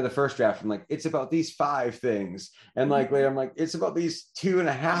 And at the end of the first draft, I'm like, it's about these 5 things. And like later, I'm like, it's about these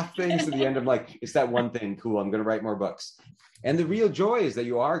 2.5 things. At the end, I'm like, it's that one thing. Cool. I'm going to write more books. And the real joy is that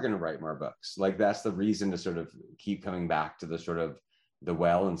you are going to write more books. Like that's the reason to sort of keep coming back to the sort of the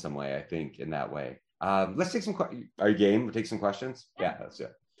well in some way, I think, in that way. Let's take are you game? We'll take some questions. Yeah, that's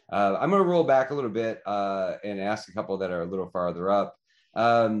it. I'm going to roll back a little bit and ask a couple that are a little farther up.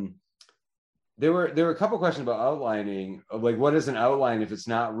 There were a couple questions about outlining, like what is an outline if it's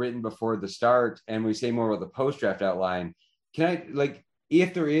not written before the start, and we say more about the post-draft outline. Can I, like,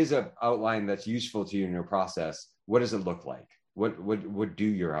 if there is an outline that's useful to you in your process, what does it look like? What do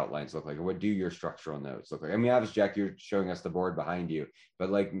your outlines look like, or what do your structural notes look like? I mean, obviously, Jack, you're showing us the board behind you, but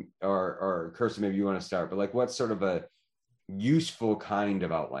like, or Kirsten, maybe you want to start, but like, what's sort of a useful kind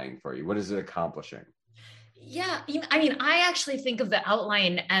of outline for you? What is it accomplishing? Yeah, I mean, I actually think of the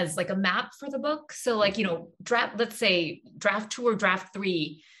outline as like a map for the book. So like, let's say draft 2 or draft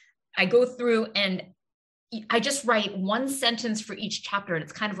 3, I go through and I just write one sentence for each chapter. And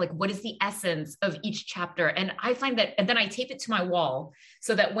it's kind of like, what is the essence of each chapter? And I find that, and then I tape it to my wall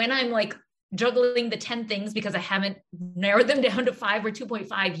so that when I'm like juggling the 10 things, because I haven't narrowed them down to 5 or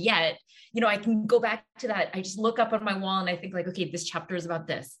 2.5 yet, I can go back to that. I just look up on my wall and I think like, okay, this chapter is about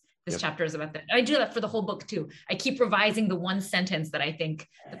this. This chapter is about that. I do that for the whole book too. I keep revising the one sentence that I think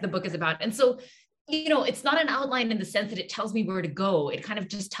that the book is about. And so, it's not an outline in the sense that it tells me where to go. It kind of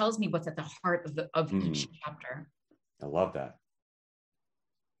just tells me what's at the heart of each chapter. I love that.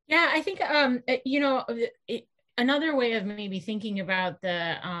 Yeah, I think, another way of maybe thinking about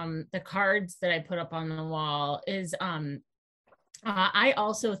the cards that I put up on the wall is, I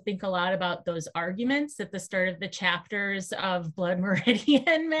also think a lot about those arguments at the start of the chapters of Blood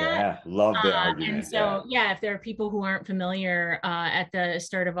Meridian, Matt. Yeah, love the argument. And so, if there are people who aren't familiar, at the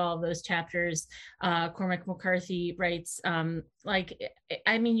start of all of those chapters, Cormac McCarthy writes,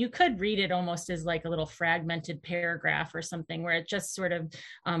 you could read it almost as like a little fragmented paragraph or something where it just sort of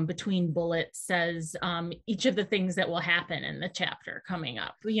between bullets says each of the things that will happen in the chapter coming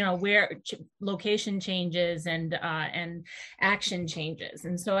up, where location changes and action changes.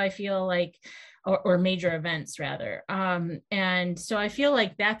 And so I feel like, or major events rather. And so I feel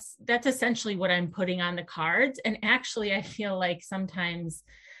like that's essentially what I'm putting on the cards. And actually I feel like sometimes,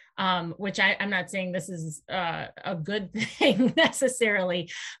 which I'm not saying this is a good thing necessarily,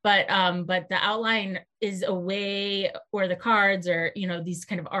 but the outline is a way, or the cards are, these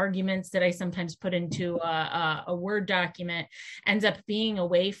kind of arguments that I sometimes put into a Word document, ends up being a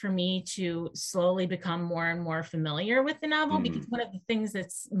way for me to slowly become more and more familiar with the novel. Because one of the things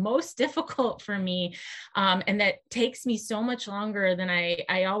that's most difficult for me, and that takes me so much longer than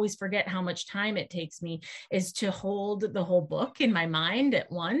I always forget how much time it takes me, is to hold the whole book in my mind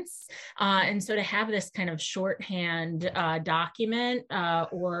at once. And so to have this kind of shorthand document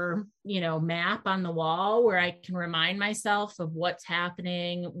or map on the wall where I can remind myself of what's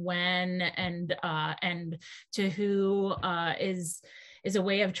happening, when, and to who, is a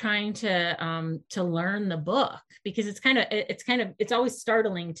way of trying to learn the book, because it's always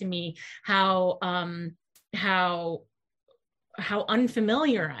startling to me how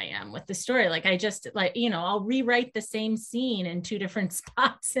unfamiliar I am with the story. Like I just I'll rewrite the same scene in 2 different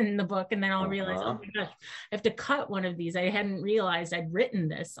spots in the book. And then I'll realize, oh my gosh, I have to cut one of these. I hadn't realized I'd written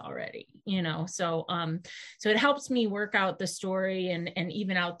this already, So it helps me work out the story and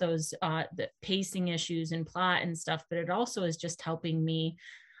even out those, the pacing issues and plot and stuff, but it also is just helping me,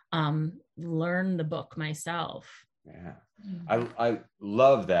 learn the book myself. Yeah. I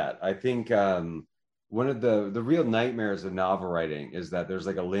love that. I think, one of the real nightmares of novel writing is that there's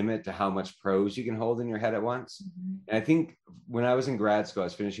like a limit to how much prose you can hold in your head at once. And I think when I was in grad school, I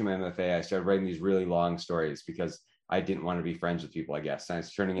was finishing my MFA, I started writing these really long stories because I didn't want to be friends with people, I guess. And I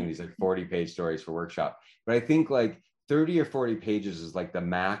was turning in these like 40-page stories for workshop. But I think like 30 or 40 pages is like the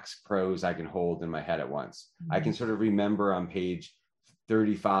max prose I can hold in my head at once. I can sort of remember on page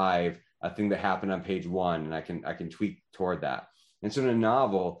 35 a thing that happened on page 1, and I can tweak toward that. And so in a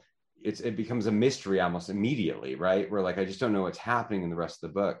novel, it becomes a mystery almost immediately, right? Where like, I just don't know what's happening in the rest of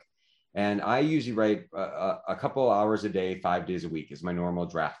the book. And I usually write a couple hours a day, 5 days a week is my normal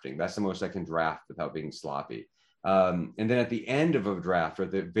drafting. That's the most I can draft without being sloppy. And then at the end of a draft, or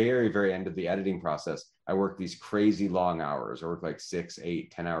at the very, very end of the editing process, I work these crazy long hours. I work like 6,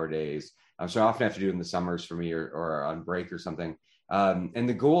 8, 10-hour days. So I often have to do it in the summers for me or on break or something. And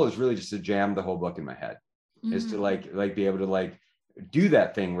the goal is really just to jam the whole book in my head, is to like be able to like do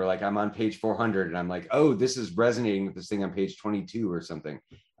that thing where like I'm on page 400 and I'm like, oh, this is resonating with this thing on page 22 or something.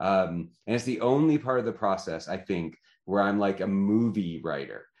 And it's the only part of the process, I think, where I'm like a movie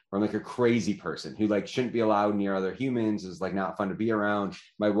writer, or I'm like a crazy person who like shouldn't be allowed near other humans, is like not fun to be around.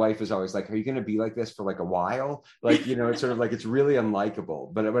 My wife is always like, are you going to be like this for like a while? Like, it's sort of like, it's really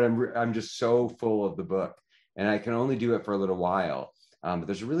unlikable, but I'm just so full of the book, and I can only do it for a little while. But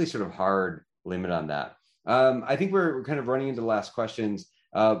there's a really sort of hard limit on that. I think we're kind of running into the last questions.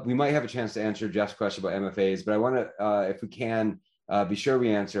 We might have a chance to answer Jeff's question about MFAs, but I want to, if we can, be sure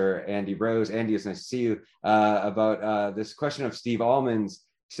we answer Andy Rose. Andy, it's nice to see you, about this question of Steve Almond's.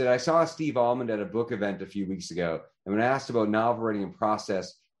 He said, I saw Steve Almond at a book event a few weeks ago, and when I asked about novel writing and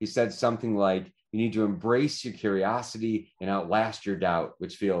process, he said something like, you need to embrace your curiosity and outlast your doubt,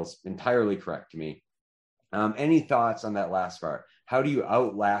 which feels entirely correct to me. Any thoughts on that last part? How do you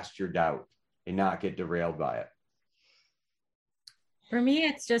outlast your doubt and not get derailed by it? For me,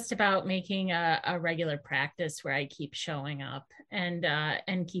 it's just about making a regular practice where I keep showing up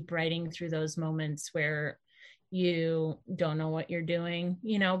and keep writing through those moments where you don't know what you're doing,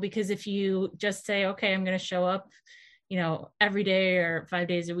 because if you just say, okay, I'm going to show up, every day or 5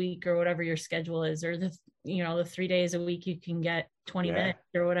 days a week or whatever your schedule is, or the 3 days a week you can get 20 minutes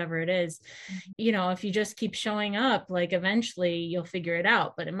or whatever it is, if you just keep showing up, like eventually you'll figure it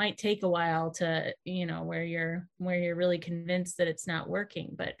out, but it might take a while to, where you're really convinced that it's not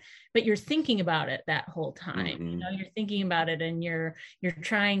working, but you're thinking about it that whole time, you're thinking about it and you're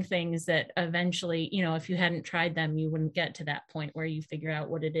trying things that eventually, if you hadn't tried them, you wouldn't get to that point where you figure out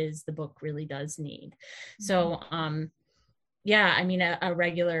what it is the book really does need. So, yeah, I mean, a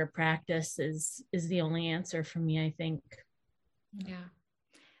regular practice is the only answer for me, I think.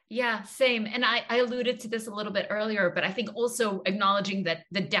 Yeah, same. And I alluded to this a little bit earlier, but I think also acknowledging that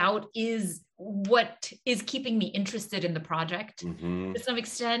the doubt is what is keeping me interested in the project to some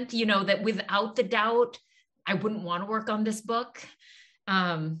extent, that without the doubt, I wouldn't want to work on this book.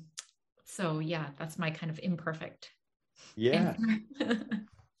 So yeah, that's my kind of imperfect. Yeah.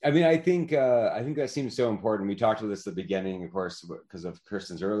 I mean, I think that seems so important. We talked about this at the beginning, of course, because of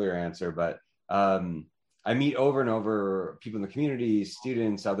Kirsten's earlier answer, but I meet over and over people in the community,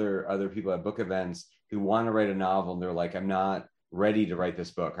 students, other people at book events who want to write a novel. And they're like, I'm not ready to write this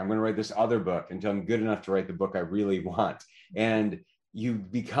book. I'm going to write this other book until I'm good enough to write the book I really want. And you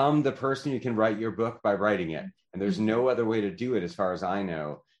become the person who can write your book by writing it. And there's no other way to do it, as far as I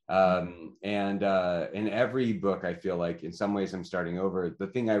know. And in every book, I feel like in some ways I'm starting over. The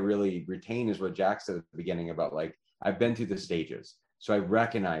thing I really retain is what Jack said at the beginning about, like, I've been through the stages. So I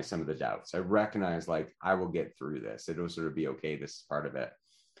recognize some of the doubts. I recognize, like, I will get through this. It'll sort of be okay. This is part of it.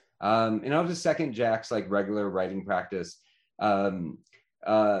 And I'll just second Jack's like regular writing practice.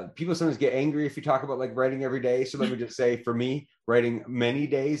 People sometimes get angry if you talk about like writing every day. So let me just say, for me, writing many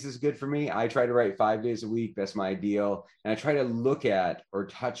days is good for me. I try to write 5 days a week. That's my ideal. And I try to look at or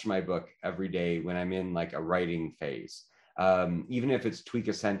touch my book every day when I'm in like a writing phase. Even if it's tweak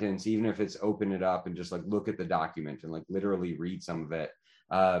a sentence, even if it's open it up and just like look at the document and like literally read some of it.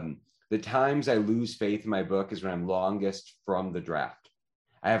 The times I lose faith in my book is when I'm longest from the draft.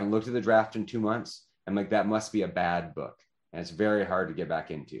 I haven't looked at the draft in 2 months. I'm like, that must be a bad book. And it's very hard to get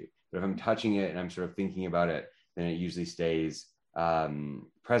back into. But if I'm touching it and I'm sort of thinking about it, then it usually stays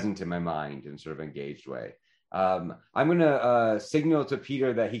present in my mind in sort of engaged way. I'm going to signal to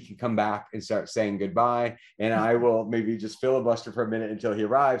Peter that he can come back and start saying goodbye. And I will maybe just filibuster for a minute until he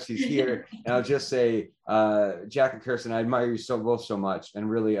arrives. He's here. And I'll just say, Jack and Kirsten, I admire you both so much, and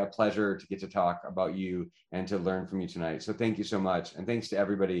really a pleasure to get to talk about you and to learn from you tonight. So thank you so much. And thanks to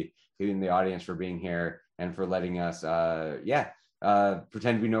everybody in the audience for being here and for letting us,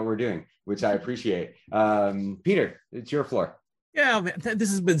 pretend we know what we're doing, which I appreciate. Peter, it's your floor. Yeah, man, this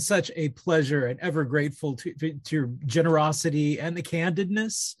has been such a pleasure, and ever grateful to your generosity and the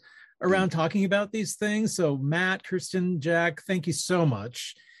candidness around talking about these things. So Matt, Kirsten, Jack, thank you so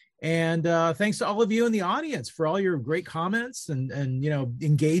much. And thanks to all of you in the audience for all your great comments and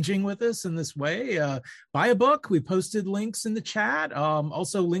engaging with us in this way. Buy a book. We posted links in the chat.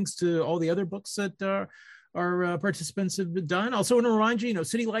 Also links to all the other books that our participants have done. Also want to remind you,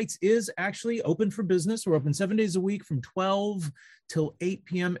 City Lights is actually open for business. We're open 7 days a week from 12 till 8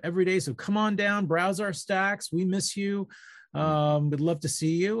 p.m. every day. So come on down, browse our stacks. We miss you. We'd love to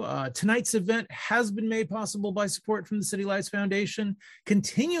see you. Tonight's event has been made possible by support from the City Lights Foundation,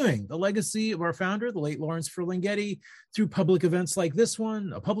 continuing the legacy of our founder, the late Lawrence Ferlinghetti, through public events like this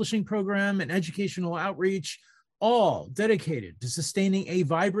one, a publishing program, and educational outreach, all dedicated to sustaining a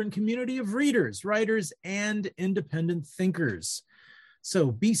vibrant community of readers, writers, and independent thinkers.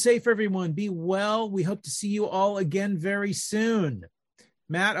 So be safe, everyone. Be well. We hope to see you all again very soon.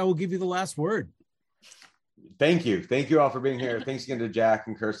 Matt, I will give you the last word. Thank you. Thank you all for being here. Thanks again to Jack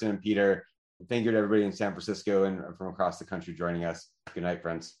and Kirsten and Peter. Thank you to everybody in San Francisco and from across the country joining us. Good night,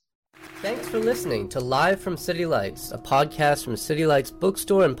 friends. Thanks for listening to Live from City Lights, a podcast from City Lights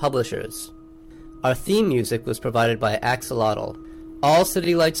Bookstore and Publishers. Our theme music was provided by Axolotl. All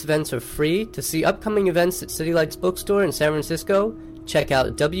City Lights events are free. To see upcoming events at City Lights Bookstore in San Francisco, check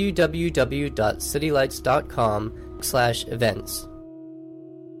out www.citylights.com/events.